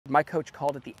my coach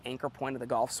called it the anchor point of the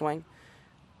golf swing.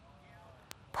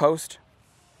 Post,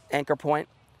 anchor point.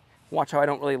 Watch how I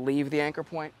don't really leave the anchor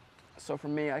point. So for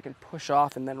me, I can push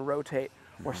off and then rotate,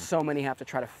 where so many have to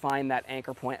try to find that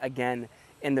anchor point again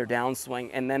in their downswing.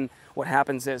 And then what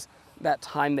happens is that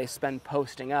time they spend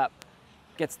posting up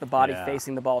gets the body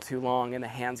facing the ball too long and the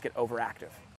hands get overactive.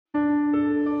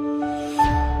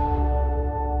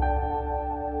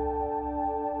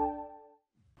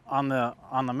 On the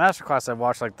masterclass, I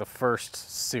watched like the first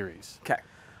series. Okay.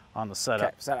 On the setup.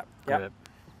 Okay, setup. Yep.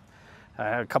 I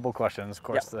had a couple questions. Of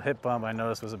course, the hip bump I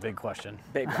noticed was a big question.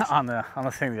 Big question. on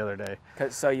the thing the other day. Because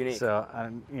it's so unique. So,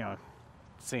 you know,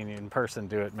 seeing you in person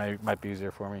do it might be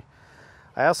easier for me.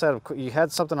 I also had, you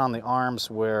had something on the arms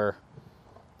where,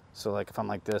 so like if I'm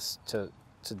like this to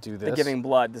do this. The giving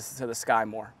blood to the sky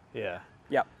more. Yeah.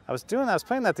 Yep. I was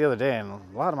playing that the other day, and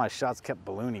a lot of my shots kept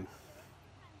ballooning.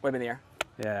 Way up in the air.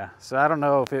 Yeah. So I don't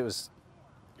know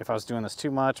if I was doing this too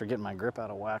much or getting my grip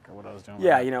out of whack or what I was doing.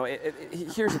 Yeah, you know,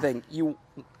 here's the thing.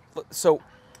 So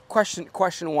question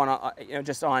one, you know,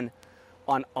 just on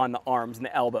the arms and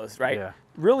the elbows, right? Yeah.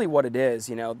 Really what it is,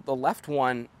 you know, the left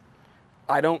one,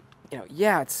 I don't, you know,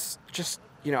 yeah, it's just,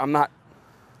 you know, I'm not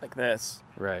like this.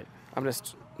 Right. I'm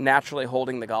just naturally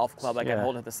holding the golf club like I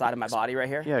hold it at the side of my body right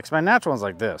here. Yeah, because my natural one's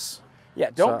like this. Yeah,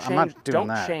 don't I'm not doing don't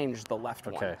that. change the left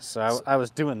one. Okay, so I was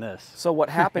doing this. So what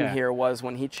happened here was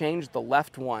when he changed the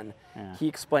left one,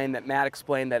 Matt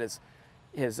explained that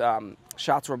his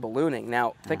shots were ballooning.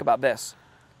 Now, think about this.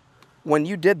 When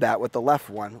you did that with the left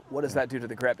one, what does that do to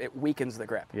the grip? It weakens the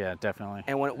grip. Yeah, definitely.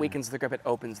 And when it weakens the grip, it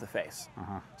opens the face.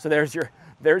 So there's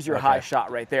your high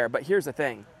shot right there. But here's the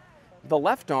thing. The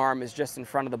left arm is just in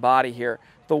front of the body here.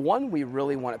 The one we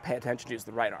really want to pay attention to is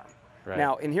the right arm. Right.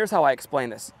 Now, and here's how I explain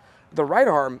this. The right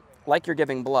arm, like you're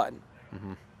giving blood,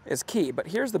 is key. But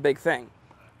here's the big thing.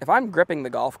 If I'm gripping the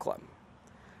golf club,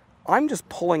 I'm just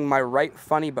pulling my right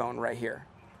funny bone right here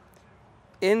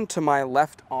into my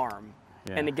left arm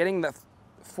and getting the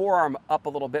forearm up a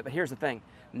little bit. But here's the thing,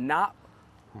 not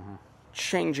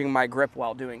changing my grip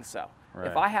while doing so. Right.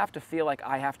 If I have to feel like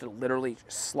I have to literally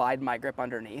slide my grip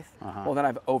underneath, well, then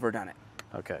I've overdone it.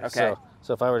 Okay. Okay.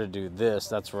 So if I were to do this,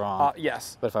 that's wrong.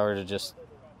 Yes. But if I were to just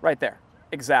right there.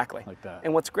 Exactly. Like that.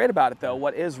 And what's great about it, though,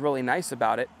 what is really nice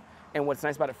about it, and what's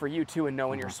nice about it for you, too, and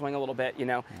knowing your swing a little bit, you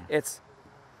know,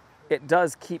 it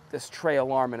does keep this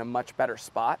trail arm in a much better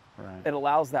spot. Right. It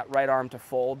allows that right arm to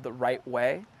fold the right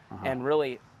way. And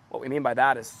really, what we mean by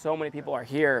that is so many people are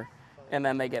here, and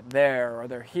then they get there, or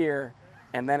they're here,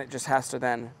 and then it just has to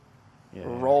then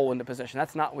roll into position.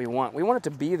 That's not what we want. We want it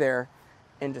to be there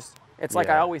and just, it's like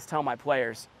I always tell my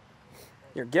players,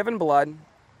 you're giving blood,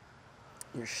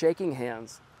 you're shaking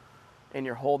hands, and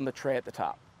you're holding the tray at the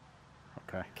top.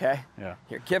 Okay. Okay? Yeah.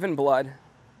 You're giving blood,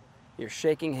 you're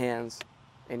shaking hands,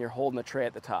 and you're holding the tray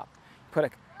at the top. Put a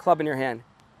club in your hand,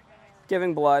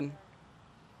 giving blood,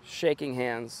 shaking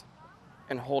hands,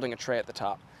 and holding a tray at the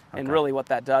top. And really what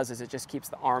that does is it just keeps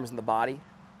the arms and the body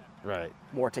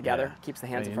more together, keeps the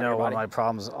hands in front of your body. One of my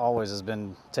problems always has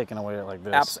been taking away like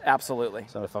this. Absolutely.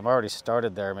 So if I've already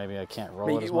started there, maybe I can't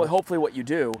roll it as much. Hopefully what you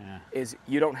do is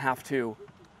you don't have to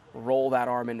roll that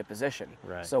arm into position.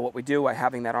 Right. So what we do by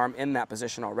having that arm in that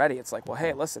position already, it's like, well,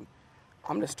 hey, listen,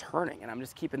 I'm just turning and I'm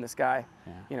just keeping this guy.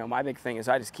 You know, my big thing is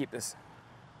I just keep this.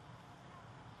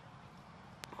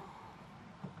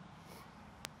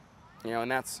 You know,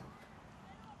 and that's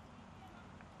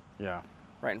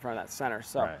right in front of that center.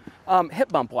 So hip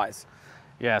bump wise.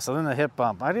 Yeah, so then the hip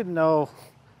bump. I didn't know,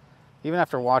 even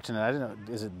after watching it, I didn't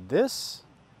know, is it this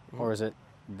or is it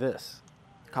this?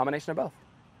 Combination of both.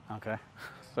 Okay.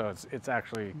 So it's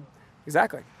actually.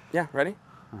 Exactly. Yeah, ready?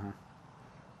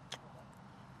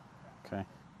 Okay.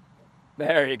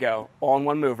 There you go. All in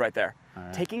one move right there.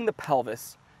 Right. Taking the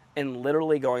pelvis and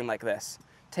literally going like this.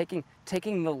 Taking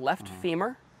the left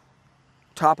femur,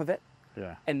 top of it,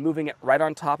 and moving it right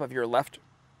on top of your left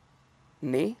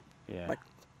knee. Yeah.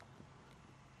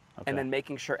 And then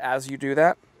making sure as you do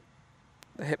that,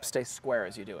 the hips stay square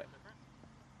as you do it.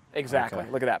 Exactly.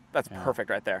 Look at that. That's perfect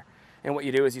right there. And what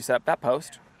you do is you set up that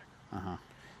post.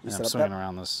 You set up swinging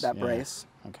around this. That brace.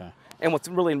 Okay. And what's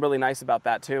really, really nice about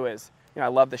that too is, you know, I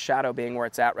love the shadow being where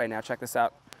it's at right now. Check this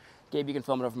out. Gabe, you can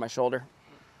film it over my shoulder.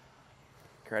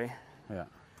 You ready? Yeah.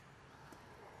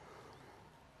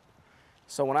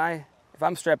 So if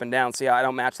I'm strapping down, see, I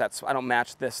don't match that. I don't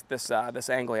match this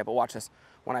angle yet. But watch this.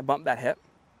 When I bump that hip,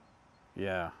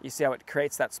 you see how it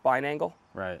creates that spine angle?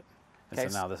 Right. Okay,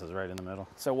 so now this is right in the middle.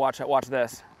 So watch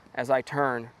this. As I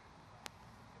turn,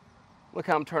 look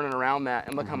how I'm turning around that,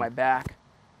 and look how my back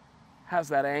has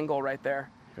that angle right there.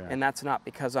 And that's not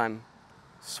because I'm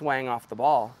swaying off the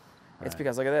ball. It's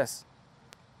because, look at this.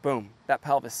 Boom, that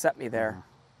pelvis set me there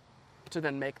to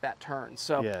then make that turn.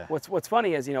 So what's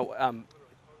funny is, you know,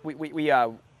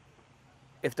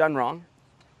 if done wrong,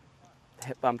 the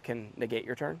hip bump can negate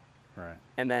your turn. Right.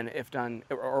 And then if done,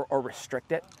 or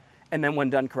restrict it. And then when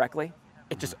done correctly,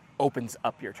 it just opens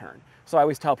up your turn. So I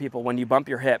always tell people, when you bump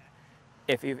your hip,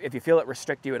 if you feel it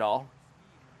restrict you at all,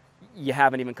 you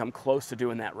haven't even come close to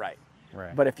doing that right.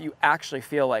 Right. But if you actually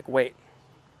feel like, wait,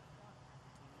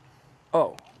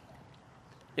 oh,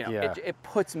 you know, it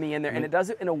puts me in there, and it does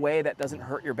it in a way that doesn't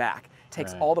hurt your back. It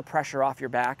takes all the pressure off your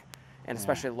back, and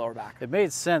especially the lower back. It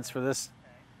made sense for this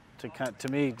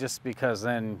to me, just because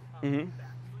then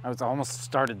I was almost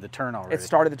started the turn already. It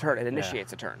started the turn. It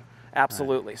initiates a turn.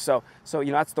 Absolutely. Right. So you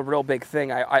know, that's the real big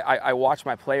thing. I watch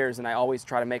my players, and I always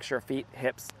try to make sure feet,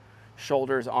 hips,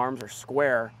 shoulders, arms are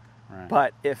square. Right.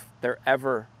 But if they're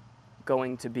ever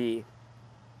going to be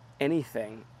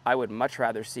anything, I would much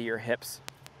rather see your hips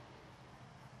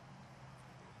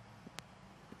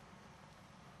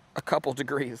a couple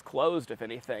degrees closed, if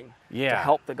anything, to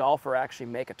help the golfer actually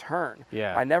make a turn.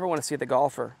 Yeah. I never want to see the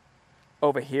golfer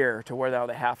over here to where now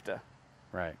they have to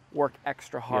work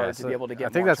extra hard to be able to get more.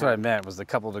 I think that's turn. what I meant, was the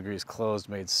couple degrees closed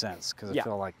made sense, because I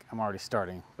feel like I'm already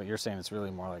starting, but you're saying it's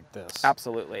really more like this.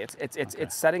 Absolutely.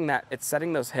 It's setting that, it's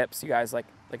setting those hips, you guys, like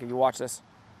if you watch this,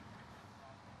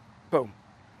 boom.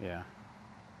 Yeah.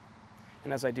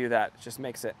 And as I do that, it just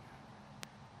makes it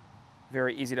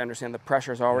very easy to understand. The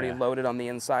pressure is already loaded on the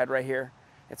inside right here.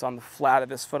 It's on the flat of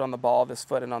this foot, on the ball of this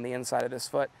foot, and on the inside of this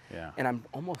foot. Yeah. And I'm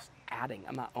almost adding,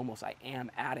 I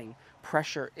am adding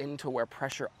pressure into where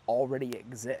pressure already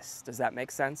exists. Does that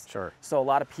make sense? Sure. So a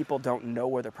lot of people don't know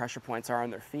where the pressure points are on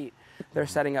their feet. They're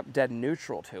setting up dead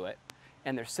neutral to it,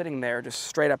 and they're sitting there just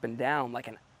straight up and down like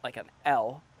an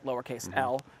L, lowercase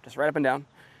L, just right up and down.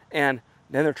 And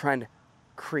then they're trying to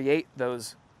create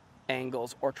those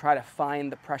angles or try to find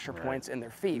the pressure points in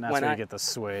their feet. And that's when you get the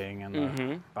swaying and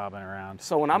the bobbing around.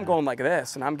 So when I'm going like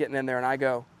this and I'm getting in there and I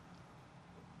go,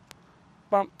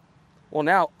 bump. Well,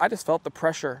 now I just felt the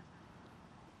pressure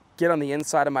get on the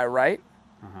inside of my right.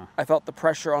 I felt the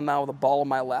pressure on now the ball of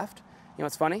my left. You know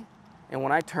what's funny? And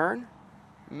when I turn,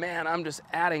 man, I'm just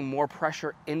adding more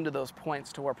pressure into those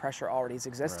points to where pressure already is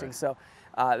existing. Right. So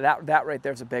that right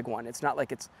there is a big one. It's not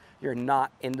like you're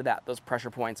not into those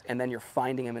pressure points and then you're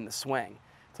finding them in the swing.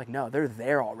 It's like, no, they're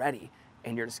there already,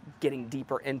 and you're just getting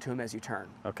deeper into them as you turn.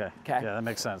 Okay. Okay. Yeah, that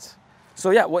makes sense.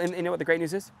 So yeah, well, and you know what the great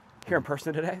news is? Here in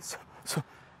person today, so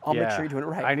I'll make sure you're doing it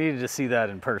right. I needed to see that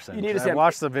in person. You need to see I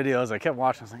watched the videos. I kept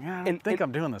watching. I was like, I don't think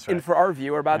I'm doing this right. And for our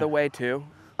viewer, by the way, too,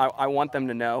 I want them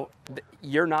to know that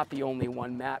you're not the only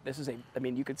one, Matt. This is I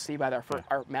mean, you could see by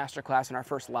our master class and our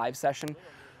first live session,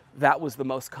 that was the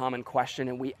most common question,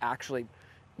 and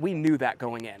we knew that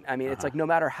going in. I mean, it's like no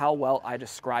matter how well I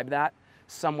describe that,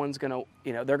 someone's gonna,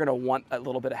 they're gonna want a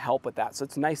little bit of help with that. So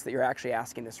it's nice that you're actually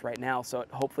asking this right now, so it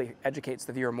hopefully educates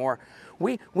the viewer more.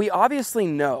 We obviously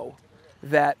know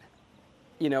that,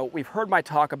 we've heard my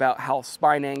talk about how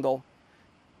spine angle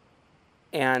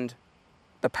and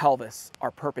the pelvis are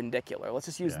perpendicular. Let's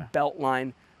just use belt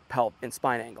line, and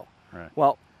spine angle. Right.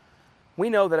 Well, we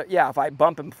know that, if I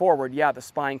bump him forward, the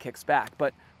spine kicks back.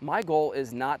 But my goal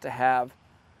is not to have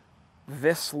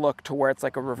this look to where it's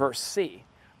like a reverse C.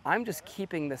 I'm just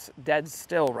keeping this dead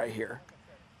still right here.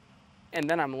 And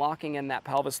then I'm locking in that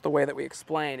pelvis the way that we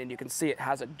explained, and you can see it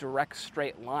has a direct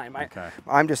straight line.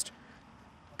 I'm just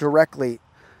directly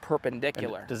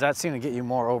perpendicular. And does that seem to get you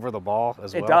more over the ball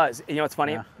as well? It does. It's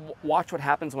funny. Yeah. Watch what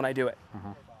happens when I do it.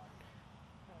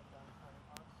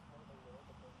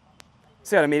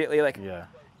 See how immediately,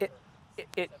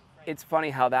 it's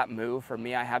funny how that move, for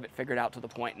me, I have it figured out to the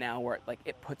point now where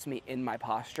it puts me in my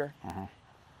posture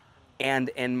and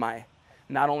in my,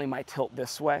 not only my tilt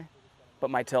this way, but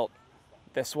my tilt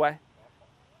this way.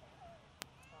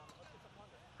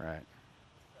 Right.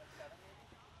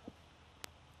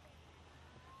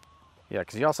 Yeah,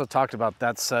 because you also talked about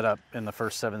that setup in the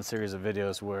first 7 series of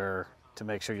videos where to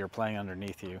make sure you're playing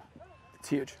underneath you. It's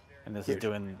huge. And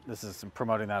this is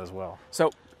promoting that as well.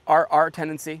 So our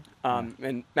tendency,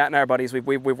 and Matt and I are buddies.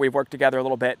 We've worked together a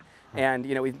little bit, and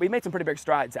we made some pretty big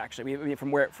strides actually.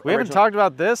 From where we haven't talked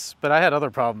about this, but I had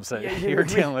other problems that you were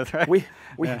dealing with, right?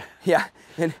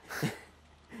 And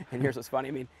here's what's funny.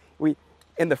 I mean,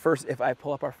 if I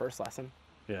pull up our first lesson,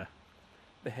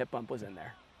 the hip bump was in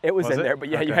there. It was in there, but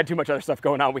you had too much other stuff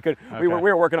going on. We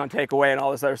were working on takeaway and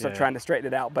all this other stuff, trying to straighten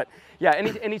it out. But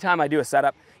anytime I do a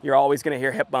setup, you're always going to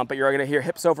hear hip bump, but you're going to hear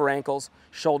hips over ankles,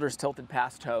 shoulders tilted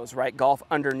past toes, right? Golf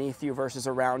underneath you versus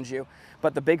around you.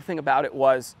 But the big thing about it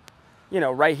was,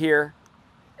 right here,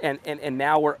 And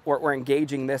now we're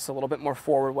engaging this a little bit more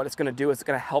forward. What it's going to do is it's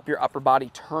going to help your upper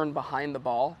body turn behind the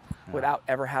ball without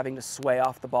ever having to sway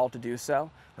off the ball to do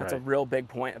so. That's a real big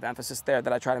point of emphasis there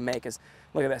that I try to make is,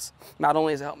 look at this. Not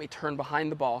only does it help me turn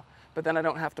behind the ball, but then I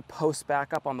don't have to post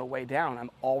back up on the way down. I'm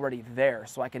already there,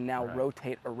 so I can now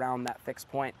rotate around that fixed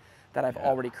point that I've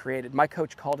already created. My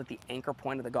coach called it the anchor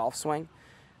point of the golf swing.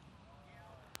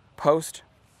 Post,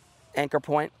 anchor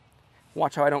point.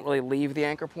 Watch how I don't really leave the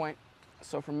anchor point.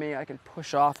 So for me, I can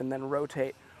push off and then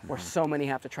rotate, where so many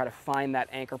have to try to find that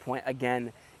anchor point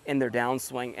again in their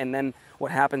downswing. And then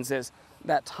what happens is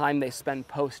that time they spend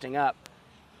posting up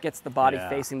gets the body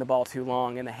facing the ball too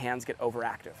long and the hands get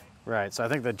overactive. Right, so I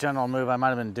think the general move I might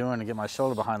have been doing to get my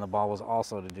shoulder behind the ball was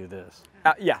also to do this.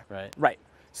 Right.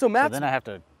 So Matt's, so then I have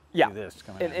to do this.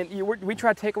 We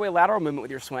try to take away lateral movement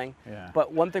with your swing,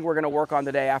 but one thing we're going to work on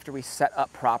today after we set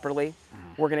up properly,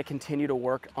 we're going to continue to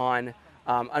work on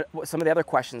some of the other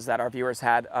questions that our viewers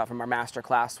had from our master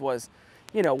class was,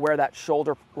 you know,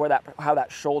 how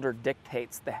that shoulder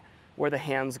dictates where the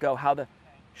hands go, how the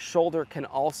shoulder can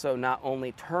also not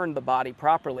only turn the body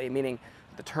properly, meaning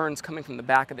the turn's coming from the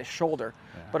back of the shoulder,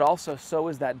 but also so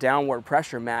is that downward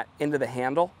pressure, Matt, into the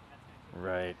handle.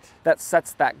 Right. That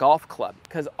sets that golf club.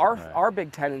 Because our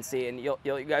big tendency, and you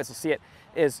guys will see it,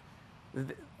 is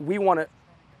we want to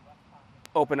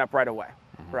open up right away,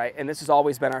 right? And this has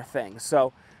always been our thing.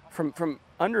 So from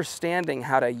understanding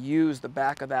how to use the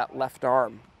back of that left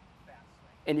arm,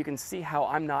 and you can see how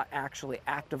I'm not actually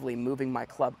actively moving my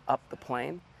club up the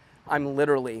plane. I'm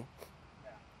literally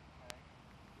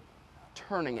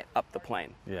turning it up the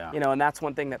plane. You know, and that's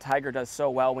one thing that Tiger does so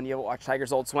well. When you watch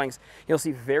Tiger's old swings, you'll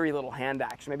see very little hand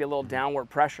action, maybe a little downward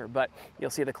pressure, but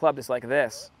you'll see the club just like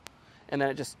this. And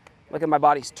then it just, look at my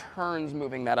body's turns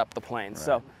moving that up the plane.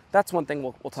 So that's one thing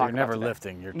we'll talk about. You're never today.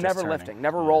 lifting, you're just never turning. lifting,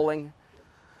 never rolling.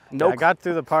 No, I got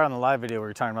through the part on the live video where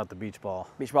you're talking about the beach ball.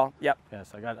 Beach ball, yep.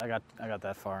 Yes, I got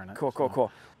that far in it. Cool, cool,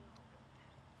 cool.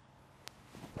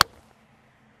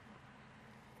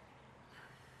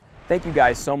 Thank you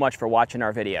guys so much for watching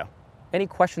our video. Any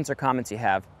questions or comments you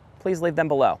have, please leave them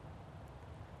below.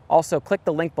 Also, click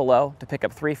the link below to pick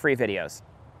up 3 free videos.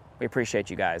 We appreciate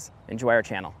you guys. Enjoy our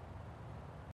channel.